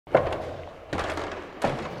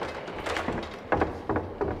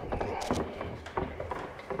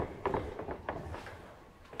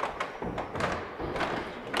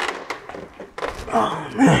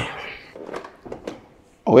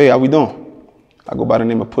Oh, hey, how we doing? I go by the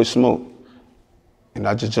name of PushSmoke. And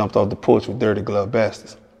I just jumped off the porch with Dirty Glove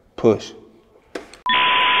Bastards. Push.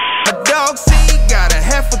 A dog scene got a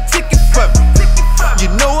half a ticket for me. You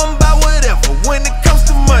know I'm about whatever when it comes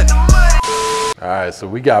to money. All right, so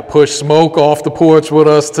we got PushSmoke off the porch with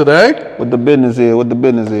us today. What the business is? What the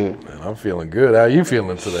business is? Man, I'm feeling good. How you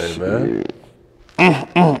feeling today, man?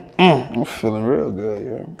 I'm feeling real good,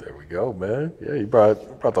 yeah. There we go, man. Yeah, you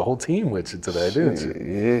brought the whole team with you today, didn't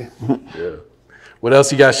you? Yeah. Yeah. What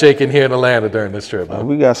else you got shaking here in Atlanta during this trip, man?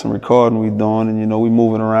 We got some recording we doing, and, you know, we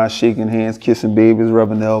moving around, shaking hands, kissing babies,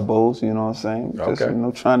 rubbing elbows, you know what I'm saying? Just, you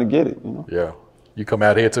know, trying to get it, you know? Yeah. You come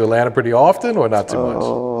out here to Atlanta pretty often or not too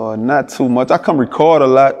much? Not too much. I come record a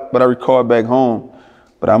lot, but I record back home.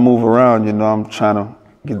 But I move around, you know, I'm trying to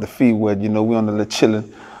get the feet wet, you know, we on the little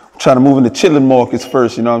chilling. I'm trying to move in the chilling markets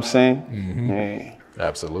first, you know what I'm saying? Mm-hmm. Yeah.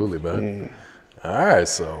 Absolutely, man. Yeah. All right,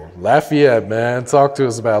 so Lafayette, man. Talk to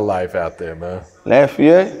us about life out there, man.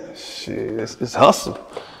 Lafayette, shit, it's hustle,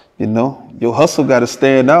 you know? Your hustle got to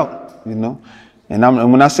stand out, you know?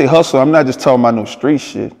 And when I say hustle, I'm not just talking about no street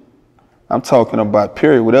shit. I'm talking about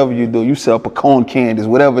period. Whatever you do, you sell pecan candies,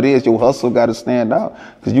 whatever it is, your hustle got to stand out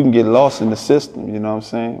because you can get lost in the system, you know what I'm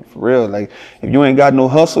saying? For real, like if you ain't got no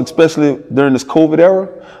hustle, especially during this COVID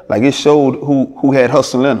era, like it showed who had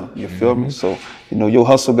hustle in them, you feel me? So, you know, your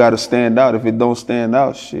hustle got to stand out. If it don't stand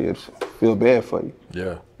out, shit, feel bad for you.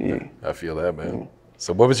 Yeah, yeah. I feel that, man. Yeah.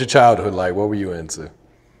 So what was your childhood like? What were you into?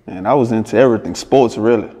 Man, I was into everything, sports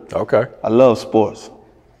really. Okay. I love sports.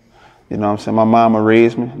 You know what I'm saying? My mama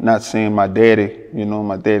raised me. Not saying my daddy, you know,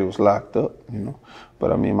 my daddy was locked up, you know.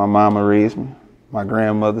 But I mean, my mama raised me. My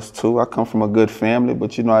grandmothers too. I come from a good family,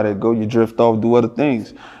 but you know how that go. You drift off, do other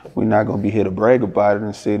things. We're not gonna be here to brag about it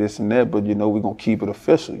and say this and that, but you know, we're gonna keep it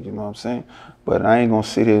official, you know what I'm saying? But I ain't gonna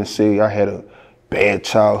sit here and say I had a bad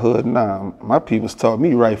childhood. Nah, my peoples taught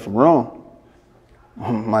me right from wrong.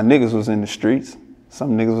 My niggas was in the streets.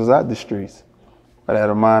 Some niggas was out the streets. But I had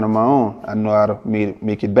a mind of my own. I know how to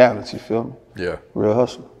make it balance, you feel me? Yeah. Real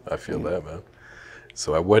hustle. I feel that, man.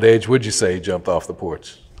 So at what age would you say you jumped off the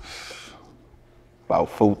porch? About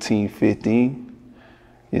 14, 15.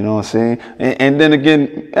 You know what I'm saying? And then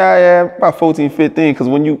again, yeah, about 14, 15, because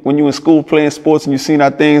when you in school playing sports and you seen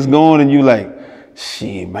how things going and you like,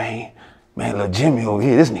 shit, man, little Jimmy over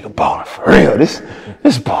here, this nigga balling for real.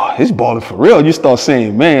 This balling for real. You start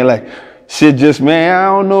saying, man, like, shit just, man, I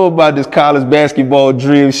don't know about this college basketball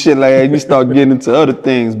dream, shit like that. You start getting into other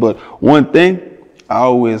things. But one thing, I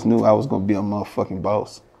always knew I was going to be a motherfucking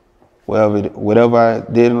boss. Whatever I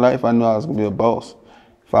did in life, I knew I was going to be a boss.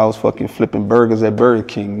 If I was fucking flipping burgers at Burger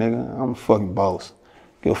King, nigga, I'm a fucking boss.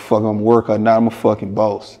 Give a fuck I'm work or not, I'm a fucking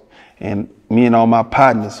boss. And me and all my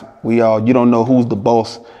partners, you don't know who's the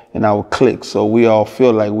boss in our clique, so we all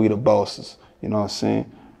feel like we the bosses. You know what I'm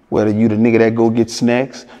saying? Whether you the nigga that go get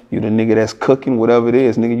snacks, you the nigga that's cooking, whatever it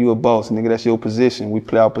is, nigga, you a boss. Nigga, that's your position. We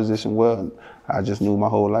play our position well. I just knew my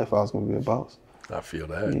whole life I was gonna be a boss. I feel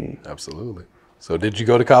that, yeah. Absolutely. So did you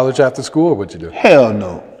go to college after school or what'd you do? Hell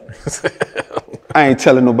no. I ain't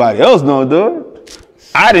telling nobody else don't do it.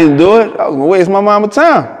 I didn't do it. I was gonna waste my mama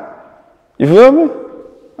time. You feel me?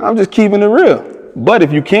 I'm just keeping it real. But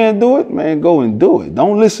if you can't do it, man, go and do it.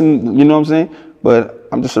 Don't listen, you know what I'm saying? But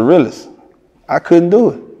I'm just a realist. I couldn't do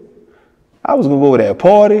it. I was gonna go to that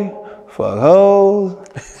party, fuck hoes,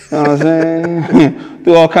 you know what I'm saying?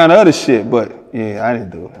 Do all kind of other shit, but yeah, I didn't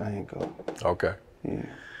do it. I didn't go. Okay. Yeah.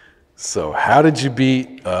 So how did you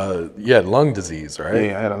beat, you had lung disease, right?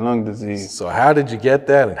 Yeah, I had a lung disease. So how did you get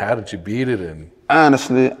that and how did you beat it? And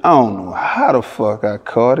honestly, I don't know how the fuck I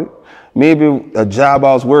caught it. Maybe a job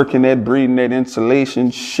I was working at, breathing that insulation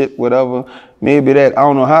shit, whatever. Maybe that, I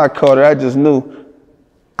don't know how I caught it. I just knew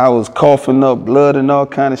I was coughing up blood and all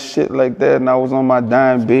kind of shit like that, and I was on my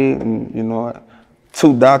dying bed, and you know,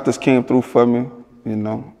 2 doctors came through for me, you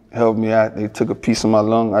know, helped me out. They took a piece of my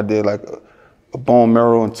lung. I did like a bone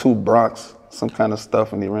marrow and 2 bronchs, some kind of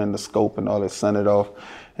stuff, and they ran the scope and all that, sent it off,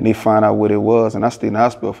 and they found out what it was, and I stayed in the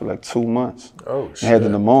hospital for like 2 months. Oh shit! I had the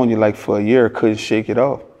pneumonia like for a year, couldn't shake it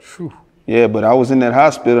off. Whew. Yeah, but I was in that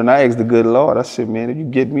hospital, and I asked the good Lord, I said, man, if you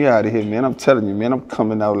get me out of here, man, I'm telling you, man, I'm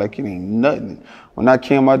coming out like it ain't nothing. When I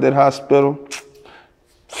came out that hospital,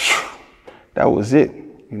 that was it.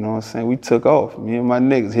 You know what I'm saying? We took off. Me and my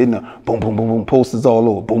niggas hitting the boom, boom, boom, boom, posters all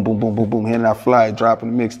over. Boom, boom, boom, boom, boom, handing out flyers,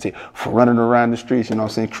 dropping the mixtape, running around the streets, you know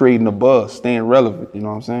what I'm saying? Creating a buzz, staying relevant, you know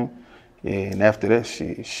what I'm saying? Yeah, and after that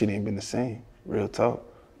shit ain't been the same. Real talk.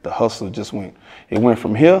 The hustle just went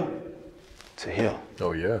from here to here.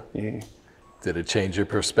 Oh yeah? Yeah. Did it change your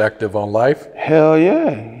perspective on life? Hell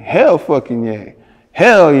yeah. Hell fucking yeah.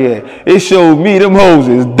 Hell yeah. It showed me them hoes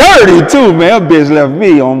is dirty too, man. That bitch left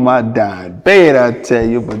me on my dying bed, I tell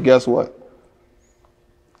you. But guess what?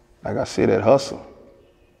 Like I said, that hustle,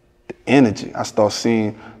 the energy. I start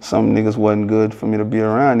seeing some niggas wasn't good for me to be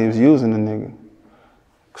around. They was using the nigga.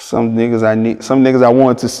 Some niggas I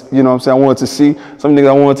wanted to, you know what I'm saying, I wanted to see. Some niggas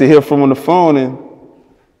I wanted to hear from on the phone, and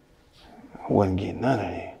I wasn't getting none of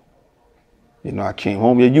that. You know, I came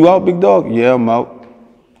home. Yeah, you out, big dog? Yeah, I'm out.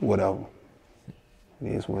 Whatever.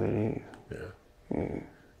 It is what it is. Yeah.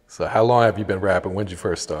 So how long have you been rapping? When did you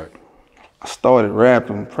first start? I started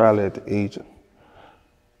rapping probably at the age of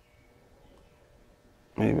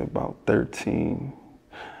maybe about 13.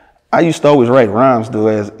 I used to always write rhymes though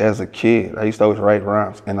as a kid. I used to always write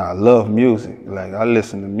rhymes, and I love music. Like I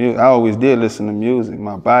listen to music. I always did listen to music.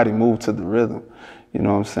 My body moved to the rhythm. You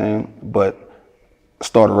know what I'm saying? But I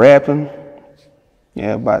started rapping,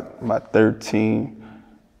 yeah, about 13.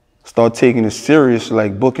 Start taking it serious,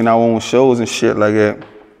 like booking our own shows and shit like that.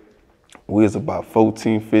 We was about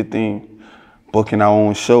 14, 15, booking our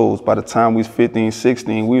own shows. By the time we was 15,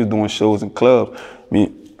 16, we was doing shows in clubs.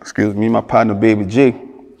 Me and my partner, Baby J,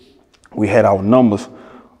 we had our numbers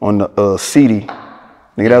on the CD.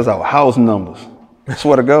 Nigga, that was our house numbers. I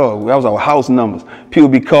swear to God, that was our house numbers. People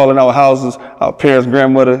be calling our houses, our parents,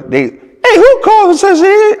 grandmother, hey, who called and says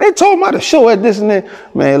they told me about the show at this and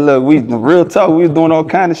that. Man, look, real talk, we was doing all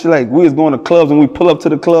kind of shit. Like we was going to clubs, and we pull up to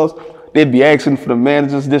the clubs, they'd be asking for the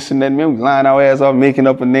managers, this and that. Man, we lying our ass off, making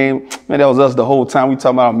up a name. Man, that was us the whole time. We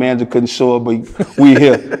talking about our manager couldn't show up, but we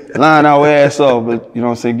here lying our ass off, but you know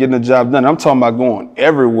what I'm saying, getting the job done. I'm talking about going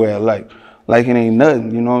everywhere, like it ain't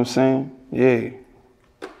nothing, you know what I'm saying? Yeah.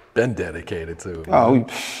 Been dedicated to it. Oh, we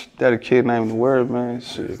dedicated, not even the word, man.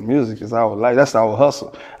 Shit, music is our life. That's our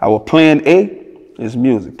hustle. Our plan A is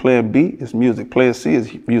music. Plan B is music. Plan C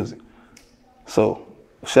is music. So,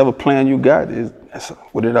 whichever plan you got, that's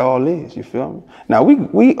what it all is, you feel me? Now,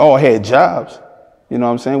 we all had jobs. You know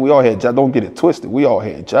what I'm saying? We all had jobs. Don't get it twisted. We all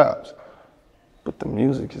had jobs. But the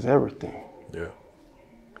music is everything. Yeah.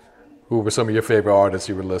 Who were some of your favorite artists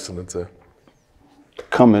you were listening to?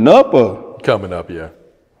 Coming up, or? Coming up, yeah.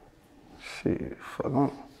 Shit, fuck,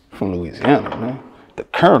 I'm from Louisiana, man. The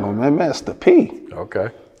Colonel, man, Master P. Okay.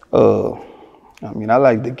 I mean, I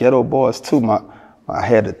like the Ghetto Boys too. I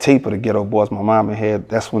had the tape of the Ghetto Boys. My mama had.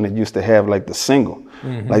 That's when it used to have like the single.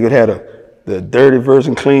 Mm-hmm. Like it had the dirty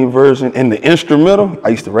version, clean version, and the instrumental. I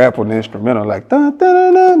used to rap on the instrumental like da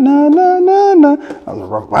da da na na na na. I was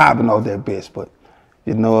robbing all that bitch, but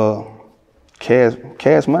you know, Cash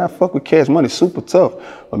Money. I fuck with Cash Money, super tough.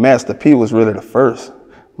 But Master P was really the first.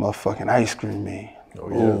 Motherfucking Ice Cream Man. Oh,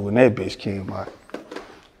 yeah. Ooh, when that bitch came out.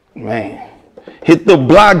 Man. Hit the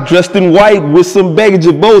block dressed in white with some baggage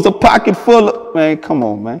of bows, a pocket full of, man, come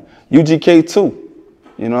on, man. UGK too.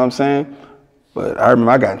 You know what I'm saying? But I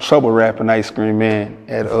remember I got in trouble rapping Ice Cream Man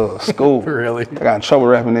at school. Really? I got in trouble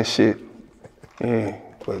rapping that shit. Yeah,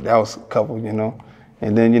 but that was a couple, you know.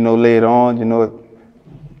 And then, you know, later on, you know,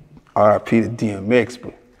 RIP to DMX,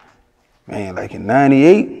 but man, like in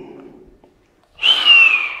 98,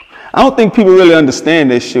 I don't think people really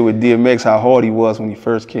understand that shit with DMX, how hard he was when he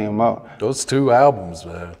first came out. Those 2 albums,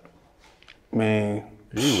 man. Man.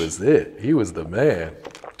 He was it. He was the man.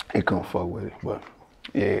 He couldn't fuck with it, but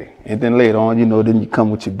yeah. And then later on, you know, then you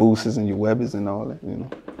come with your boosters and your weapons and all that, you know.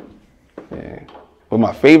 Yeah. But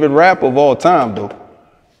my favorite rapper of all time, though,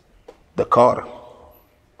 the Carter.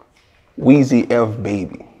 Weezy F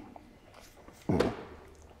Baby.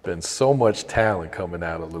 Been so much talent coming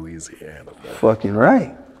out of Louisiana, man. Fucking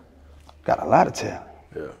right. Got a lot of talent.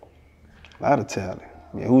 Yeah. A lot of talent.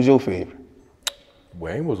 Yeah, who's your favorite?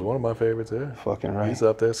 Wayne was one of my favorites, yeah. Fucking right. He's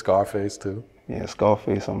up there. Scarface, too. Yeah,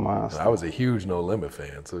 Scarface on mine. I was a huge No Limit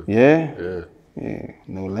fan, too. Yeah? Yeah. Yeah,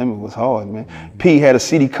 No Limit was hard, man. Mm-hmm. P had a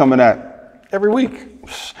CD coming out every week.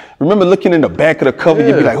 Remember looking in the back of the cover,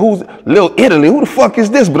 you'd be like, who's Lil Italy? Who the fuck is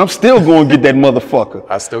this? But I'm still going to get that motherfucker.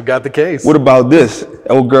 I still got the case. What about this?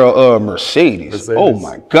 Old girl, Mercedes. Oh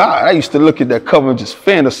my God. I used to look at that cover and just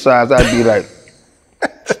fantasize. I'd be like,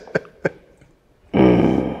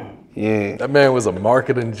 yeah. That man was a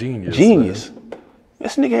marketing genius. Genius. Man.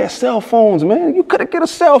 This nigga had cell phones, man. You could have get a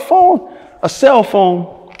cell phone. A cell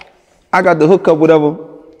phone. I got the hookup, whatever.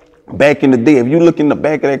 Back in the day, if you look in the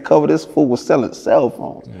back of that cover, this fool was selling cell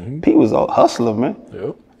phones. Mm-hmm. P was a hustler, man.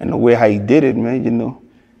 Yep. And the way how he did it, man, you know,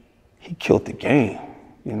 he killed the game.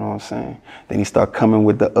 You know what I'm saying? Then he started coming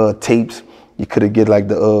with the tapes. You could have get like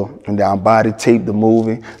the Unbodied tape, the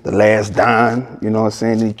movie, The Last Dime, you know what I'm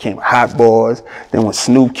saying? Then he came Hot Boys. Then when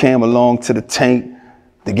Snoop came along to the tank,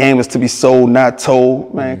 the game is to be sold, not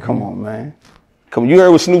told. Man, come on, man. You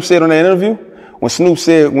heard what Snoop said on that interview? when Snoop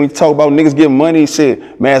said, when he talked about niggas getting money, he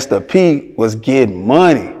said Master P was getting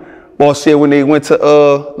money. Boss said when they went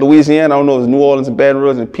to Louisiana, I don't know, it was New Orleans and Baton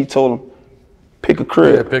Rouge, and P told him, pick a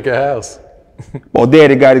crib. Yeah, pick a house. Well,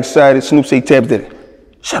 Daddy got excited. Snoop said he tapped at it.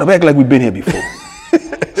 Shut up, act like we've been here before.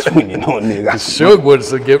 Swinging on nigga.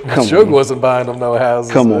 Suge wasn't buying them no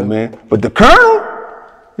houses. Come on, man. But the Colonel,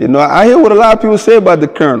 you know, I hear what a lot of people say about the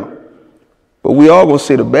Colonel. But we all gonna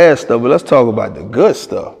say the bad stuff, but let's talk about the good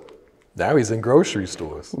stuff. Now he's in grocery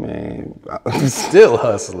stores. Man. Still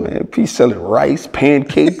hustling. Man, P selling rice,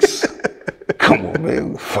 pancakes. Come on,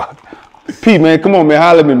 man. Fuck. P, man, come on, man,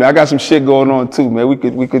 holler at me, man. I got some shit going on too, man. We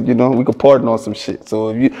could, you know, we could partner on some shit. So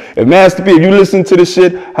if Master P, if you listen to this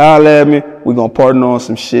shit, holler at me. We gonna partner on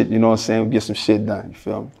some shit, you know what I'm saying? We get some shit done, you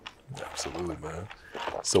feel me? Absolutely, man.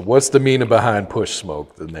 So what's the meaning behind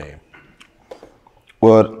PushSmoke, the name?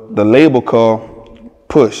 Well, the label called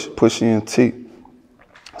Push ENT.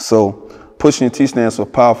 So Push ENT stands for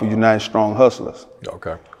Powerful United Strong Hustlers.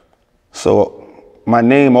 Okay. So my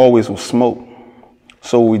name always was Smoke.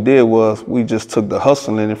 So what we did was we just took the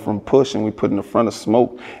hustle in it from Push and we put in the front of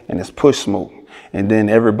Smoke, and it's PushSmoke. And then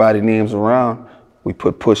everybody names around, we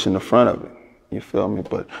put Push in the front of it. You feel me?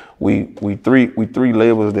 But we three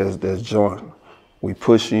labels that's joined. We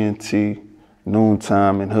Push ENT,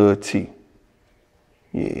 Noontime, and Hood T.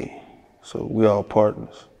 Yeah. So we all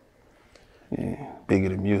partners. Yeah. Bigger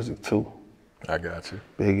than music too. I got you.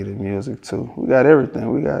 Bigger than music too. We got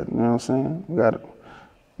everything. We got, you know what I'm saying? We got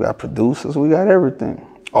producers, we got everything.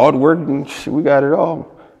 Artwork and shit, we got it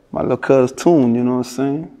all. My little cuz Tune, you know what I'm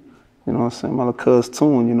saying? You know what I'm saying? My little cuz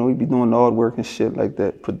Tune, you know, he be doing the artwork and shit like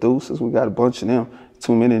that. Producers, we got a bunch of them.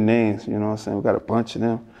 Too many names, you know what I'm saying? We got a bunch of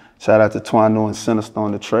them. Shout out to Twino and Sinister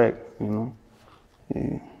on the track, you know?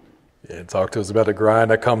 Yeah. Yeah, and talk to us about the grind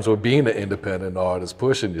that comes with being an independent artist,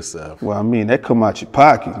 pushing yourself. Well, I mean, that come out your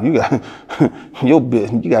pocket. You got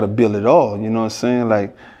you got to build it all, you know what I'm saying?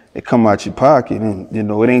 Like, it come out your pocket, and you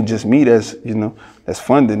know, it ain't just me that's, you know, that's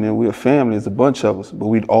funding it. We're a family, it's a bunch of us, but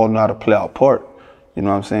we all know how to play our part. You know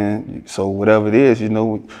what I'm saying? So whatever it is, you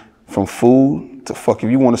know, from food to fuck, if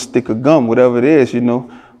you want to stick a gum, whatever it is, you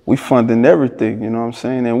know, we funding everything, you know what I'm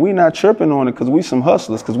saying? And we not tripping on it because we some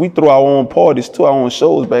hustlers, because we throw our own parties too, our own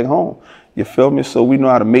shows back home. You feel me? So we know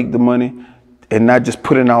how to make the money and not just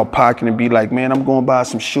put it in our pocket and be like, man, I'm going to buy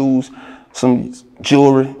some shoes, some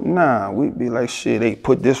jewelry. Nah, we be like, shit, hey,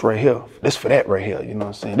 put this right here. This for that right here, you know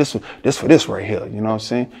what I'm saying? This for this right here, you know what I'm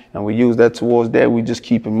saying? And we use that towards that, we just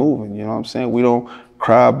keep it moving, you know what I'm saying? We don't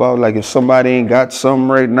cry about, like, if somebody ain't got something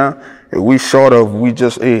right now, if we short of, we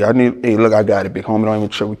just, hey, look, I got it, big homie, don't even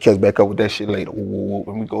trip, we catch back up with that shit later,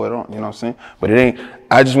 and we go it on, you know what I'm saying? But it ain't,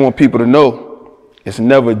 I just want people to know, it's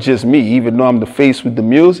never just me, even though I'm the face with the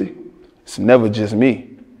music, it's never just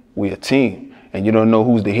me, we a team. And you don't know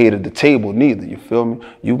who's the head of the table neither, you feel me?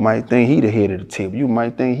 You might think he the head of the table. You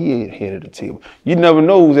might think he the head of the table. You never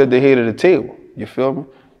know who's at the head of the table, you feel me?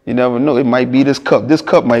 You never know. It might be this cup. This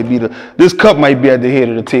cup might be at the head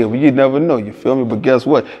of the table. You never know, you feel me? But guess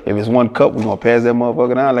what? If it's one cup, we're gonna pass that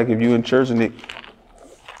motherfucker down. Like if you in church and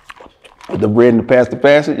the bread and the pastor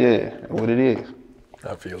pass it, yeah, that's what it is.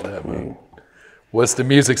 I feel that, man. Yeah. What's the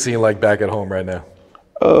music scene like back at home right now?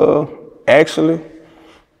 Actually,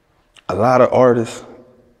 a lot of artists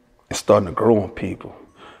is starting to grow on people,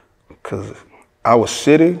 because our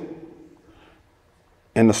city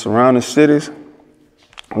and the surrounding cities,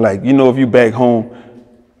 like, you know, if you back home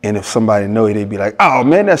and if somebody know you, they be like, oh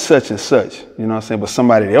man, that's such and such, you know what I'm saying? But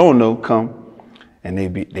somebody they don't know come and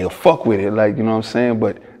they'll fuck with it, like, you know what I'm saying?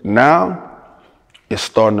 But now it's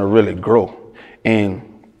starting to really grow.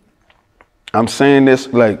 And I'm saying this,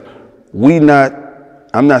 like,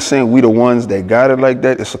 I'm not saying we the ones that got it like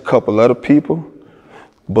that. It's a couple other people,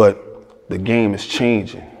 but the game is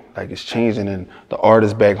changing. Like, it's changing, and the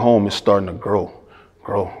artists back home is starting to grow,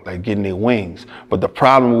 like getting their wings. But the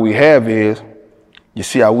problem we have is, you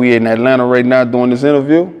see how we in Atlanta right now doing this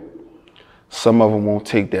interview? Some of them won't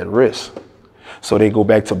take that risk. So they go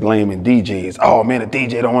back to blaming DJs. Oh man, the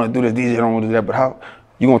DJ don't want to do this, DJ don't want to do that. But how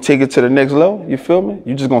you gonna take it to the next level? You feel me?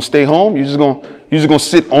 You just gonna stay home? You just gonna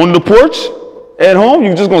sit on the porch at home?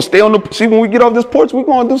 You just gonna stay on the, see, when we get off this porch, we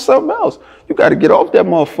gonna do something else. You gotta get off that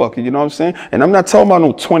motherfucker, you know what I'm saying? And I'm not talking about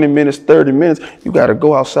no 20 minutes, 30 minutes. You gotta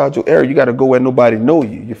go outside your area. You gotta go where nobody know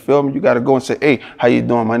you, you feel me? You gotta go and say, hey, how you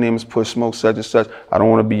doing? My name is PushSmoke, such and such. I don't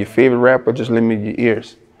wanna be your favorite rapper, just lend me your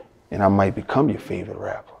ears. And I might become your favorite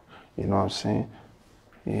rapper, you know what I'm saying?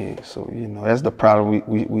 Yeah, so, you know, that's the problem.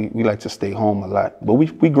 We like to stay home a lot. But we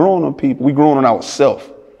growing on people, we growing on ourselves,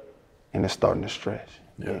 and it's starting to stretch.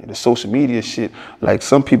 Yeah, the social media shit, like,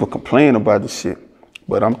 some people complain about the shit,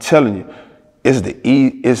 but I'm telling you,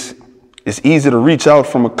 it's it's easy to reach out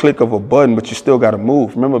from a click of a button, but you still got to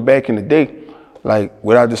move. Remember back in the day, like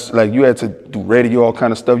without just like you had to do radio, all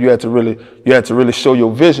kind of stuff. You had to really show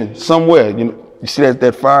your vision somewhere. You see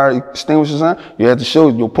that fire extinguisher sign? You had to show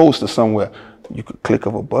your poster somewhere. You could click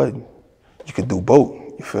of a button. You could do both.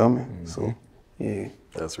 You feel me? So yeah.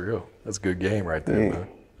 That's real. That's a good game right there, man.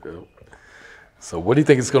 Yeah. So what do you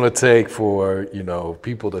think it's going to take for,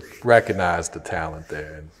 people to recognize the talent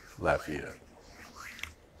there in Lafayette?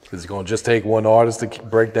 Is it going to just take one artist to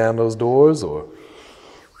break down those doors, or?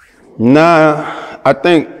 Nah, I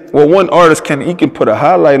think, one artist he can put a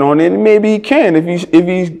highlight on it, and maybe he can if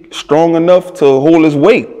he's strong enough to hold his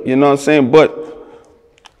weight, you know what I'm saying? But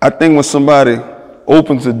I think when somebody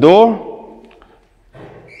opens the door,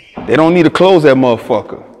 they don't need to close that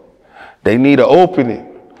motherfucker. They need to open it,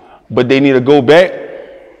 but they need to go back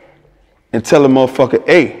and tell the motherfucker,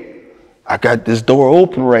 hey, I got this door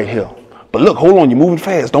open right here. But look, hold on, you're moving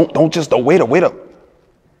fast. Don't wait up.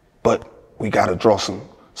 But we gotta draw some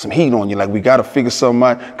heat on you. Like we gotta figure something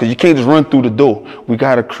out, because you can't just run through the door. We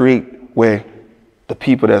gotta create where the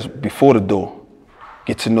people that's before the door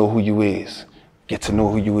get to know who you is.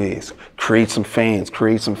 Create some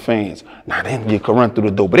fans. Now then you can run through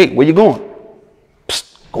the door. But hey, where you going?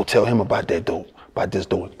 Psst, go tell him about that door, about this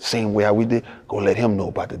door. Same way how we did, go let him know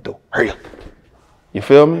about the door. Hurry up. You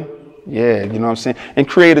feel me? Yeah, you know what I'm saying? And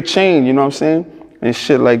create a chain, you know what I'm saying? And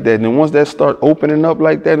shit like that. And then once that start opening up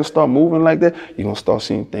like that and start moving like that, you're gonna start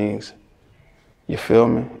seeing things, you feel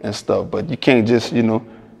me? And stuff. But you can't just,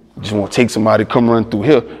 just wanna take somebody, come run through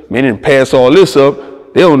here. Man, then pass all this up,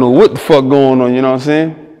 they don't know what the fuck going on, you know what I'm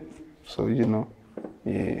saying? So, yeah.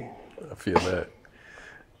 I feel that.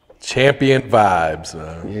 Champion Vybez.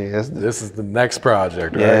 Yeah, this is the next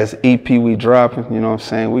project, right? Yeah, it's EP we dropping, you know what I'm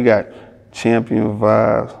saying? We got Champion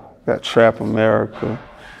Vybez, got Trap America,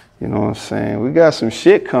 you know what I'm saying? We got some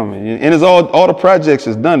shit coming. And it's all the projects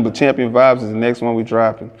is done, but Champion Vybez is the next one we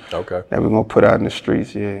dropping. Okay. That we're gonna put out in the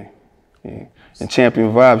streets, yeah. And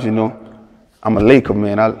Champion Vybez, I'm a Laker,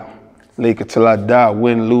 man. I Laker till I die,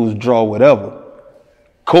 win, lose, draw, whatever.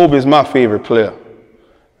 Kobe is my favorite player.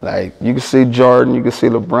 Like, you can say Jordan, you can say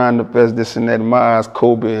LeBron, the best, this and that. In my eyes,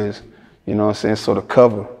 Kobe is, you know what I'm saying? So the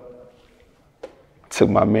cover took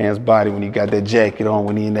my man's body when he got that jacket on,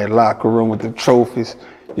 when he in that locker room with the trophies.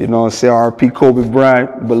 You know what I'm saying? R.P. Kobe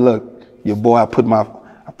Bryant. But look, your boy, I put my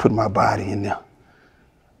body in there.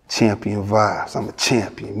 Champion Vybez. I'm a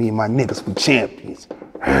champion. Me and my niggas, we champions.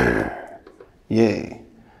 Yeah.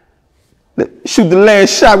 Shoot the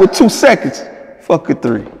last shot with 2 seconds. Fuck a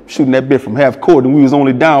 3. Shooting that bit from half court and we was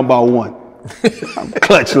only down by 1. I'm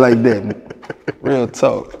clutch like that, man. Real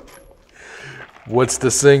talk. What's the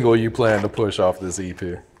single you plan to push off this EP?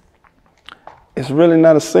 It's really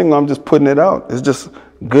not a single, I'm just putting it out. It's just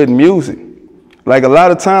good music. Like a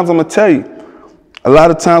lot of times, I'm gonna tell you, a lot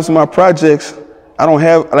of times in my projects, I don't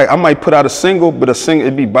have, like I might put out a single, but a single,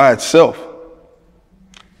 it'd be by itself.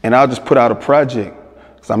 And I'll just put out a project.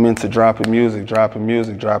 Cause I'm into dropping music, so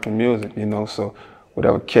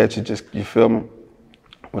whatever catch it, just, you feel me?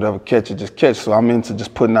 Whatever catch it, just catch. So I'm into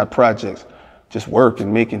just putting out projects, just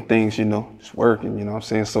working, making things, just working, you know what I'm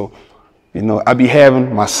saying? So, I be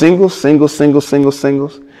having my singles,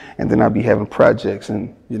 and then I be having projects,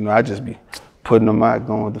 and, I just be putting them out,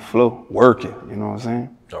 going with the flow, working, you know what I'm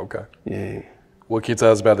saying? Okay. Yeah. What can you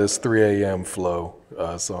tell us about this 3 a.m. flow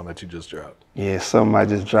song that you just dropped? Yeah, something I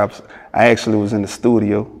just dropped. I actually was in the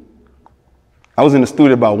studio. I was in the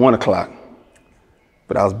studio about 1 o'clock,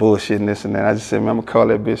 but I was bullshitting this and that. I just said, man, I'm gonna call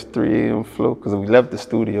that bitch 3 a.m. flow, because when we left the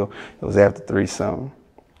studio, it was after 3 something.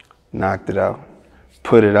 Knocked it out,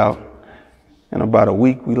 put it out. In about a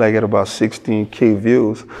week, we like at about 16K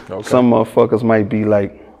views. Okay. Some motherfuckers might be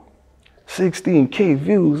like, 16K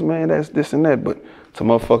views, man, that's this and that. But to a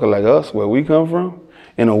motherfucker like us, where we come from,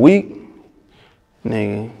 in a week,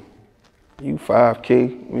 nigga, you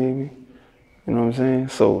 5K maybe, you know what I'm saying?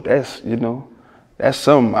 So that's, that's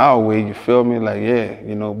something our way, you feel me? Like, yeah,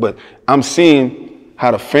 but I'm seeing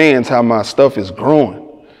how the fans, how my stuff is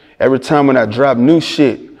growing. Every time when I drop new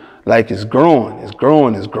shit, like it's growing, you know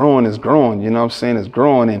what I'm saying? It's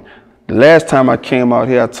growing. And the last time I came out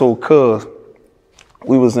here, I told Cuz, I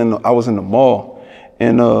was in the mall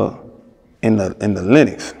in the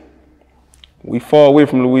Lenox. We far away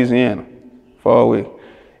from Louisiana, far away.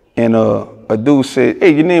 And a dude said,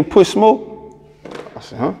 hey, your name PushSmoke? I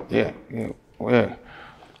said, huh? Yeah.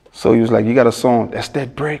 So he was like, you got a song, that's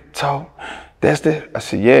that break talk, that's that? I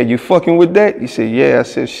said, yeah, you fucking with that? He said, yeah. I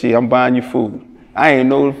said, shit, I'm buying you food. I ain't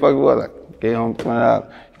know who the fuck it was. Like, get home, point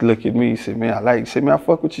out. He looked at me, he said, man, I like it. He said, man, I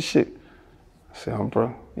fuck with your shit. I said,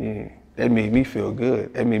 bro, yeah. That made me feel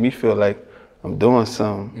good. That made me feel like I'm doing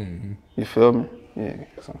something. You feel me? Yeah.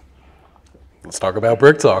 So. Let's talk about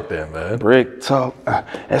brick talk then, man. Brick talk,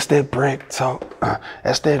 that's that brick talk,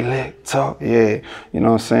 that's that lick talk, yeah. You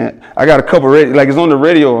know what I'm saying? I got a couple radio, like it's on the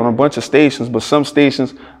radio on a bunch of stations, but some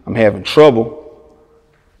stations I'm having trouble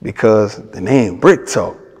because the name brick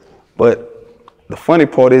talk. But the funny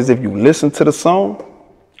part is if you listen to the song,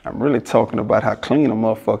 I'm really talking about how clean a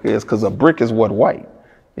motherfucker is, because a brick is what white,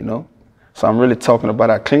 you know? So I'm really talking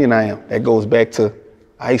about how clean I am. That goes back to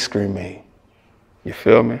Ice Cream Man. You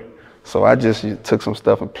feel me? So I just took some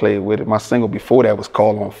stuff and played with it. My single before that was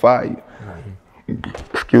called On Fire.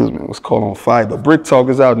 Excuse me, it was called On Fire. But Brick Talk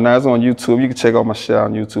is out now. It's on YouTube. You can check out my shit out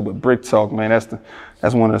on YouTube. But Brick Talk, man,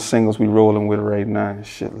 that's one of the singles we rolling with right now and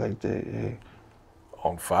shit like that. Yeah.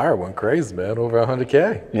 On Fire went crazy, man. Over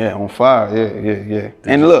 100K. Yeah, On Fire. Yeah.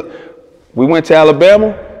 And look, we went to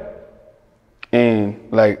Alabama,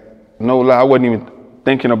 and like, no lie, I wasn't even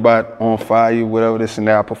thinking about On Fire, whatever this and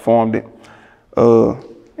that. I performed it.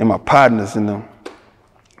 And my partners and them,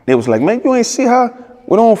 they was like, man, you ain't see how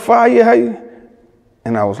we're On Fire, how you?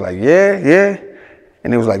 And I was like, yeah.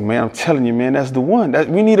 And they was like, man, I'm telling you, man, that's the one.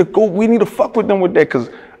 We need to fuck with them with that, because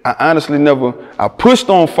I honestly I pushed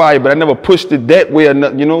On Fire, but I never pushed it that way or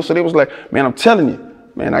nothing, you know? So they was like, man, I'm telling you.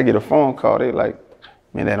 Man, I get a phone call, they like,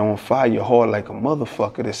 man, that On Fire, you're hard like a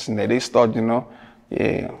motherfucker, this and that. They start, you know,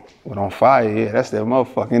 yeah, with On Fire, yeah, that's that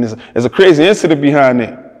motherfucker. And there's a crazy incident behind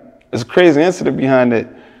that. There's a crazy incident behind that.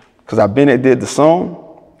 Because I been there, did the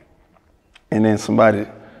song, and then somebody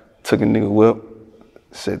took a nigga whip,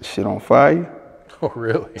 set the shit on fire. Oh,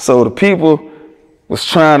 really? So the people was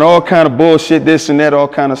trying all kind of bullshit, this and that, all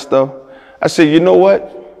kind of stuff. I said, you know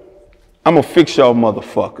what? I'm gonna fix y'all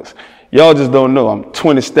motherfuckers. Y'all just don't know. I'm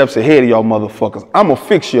 20 steps ahead of y'all motherfuckers. I'm gonna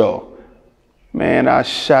fix y'all. Man, I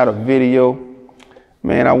shot a video.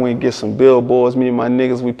 Man, I went and get some billboards. Me and my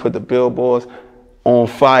niggas, we put the billboards On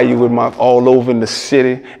Fire with my all over in the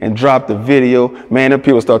city and dropped the video. Man, then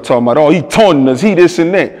people start talking about, oh, he taunting us, he this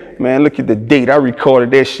and that. Man, look at the date. I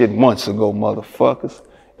recorded that shit months ago, motherfuckers.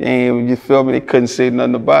 You feel me? They couldn't say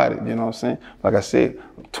nothing about it, you know what I'm saying? Like I said,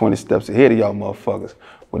 I'm 20 steps ahead of y'all motherfuckers.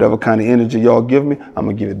 Whatever kind of energy y'all give me, I'm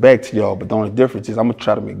gonna give it back to y'all. But the only difference is I'm gonna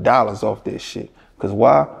try to make dollars off that shit. Cause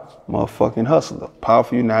why? Motherfucking hustler.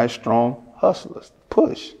 Powerful, united, strong hustlers.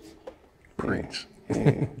 Push. Preach.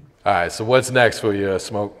 Yeah. All right, so what's next for you,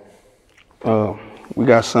 Smoke? We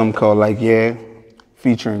got something called Like Yeah,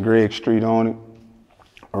 featuring Greg Street on it.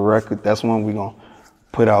 A record, that's one we gonna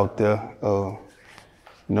put out there. You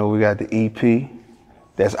know, we got the EP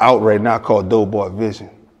that's out right now called Dope Boy Vision.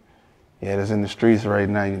 Yeah, that's in the streets right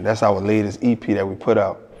now. That's our latest EP that we put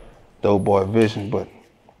out, Dope Boy Vision. But,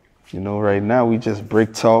 you know, right now we just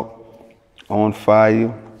Brick Talk, On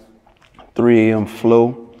Fire, 3 a.m.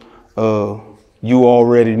 Flow, You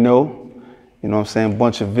Already Know, you know what I'm saying?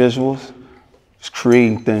 Bunch of visuals, just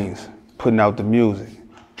creating things, putting out the music,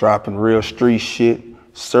 dropping real street shit,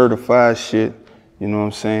 certified shit, you know what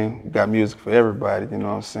I'm saying? We got music for everybody, you know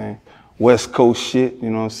what I'm saying? West Coast shit,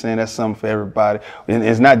 you know what I'm saying? That's something for everybody. And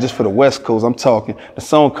it's not just for the West Coast, I'm talking, the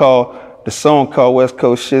song called West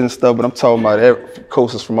Coast shit and stuff, but I'm talking about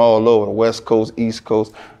coasts from all over, the West Coast, East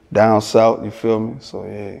Coast, down south, you feel me? So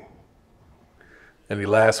yeah. Any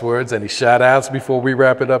last words, any shout outs before we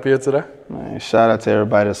wrap it up here today? Man, shout out to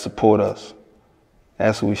everybody that support us.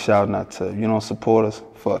 That's who we shouting out to. If you don't support us,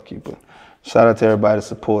 fuck you. But shout out to everybody that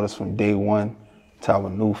support us from day one, to our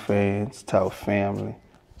new fans, to our family.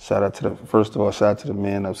 Shout out to first of all, shout out to the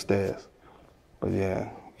men upstairs. But yeah,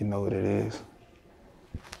 you know what it is.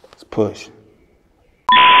 It's push.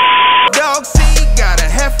 Dog scene got a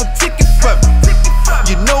half a ticket for me.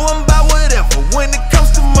 You know I'm about whatever when it comes.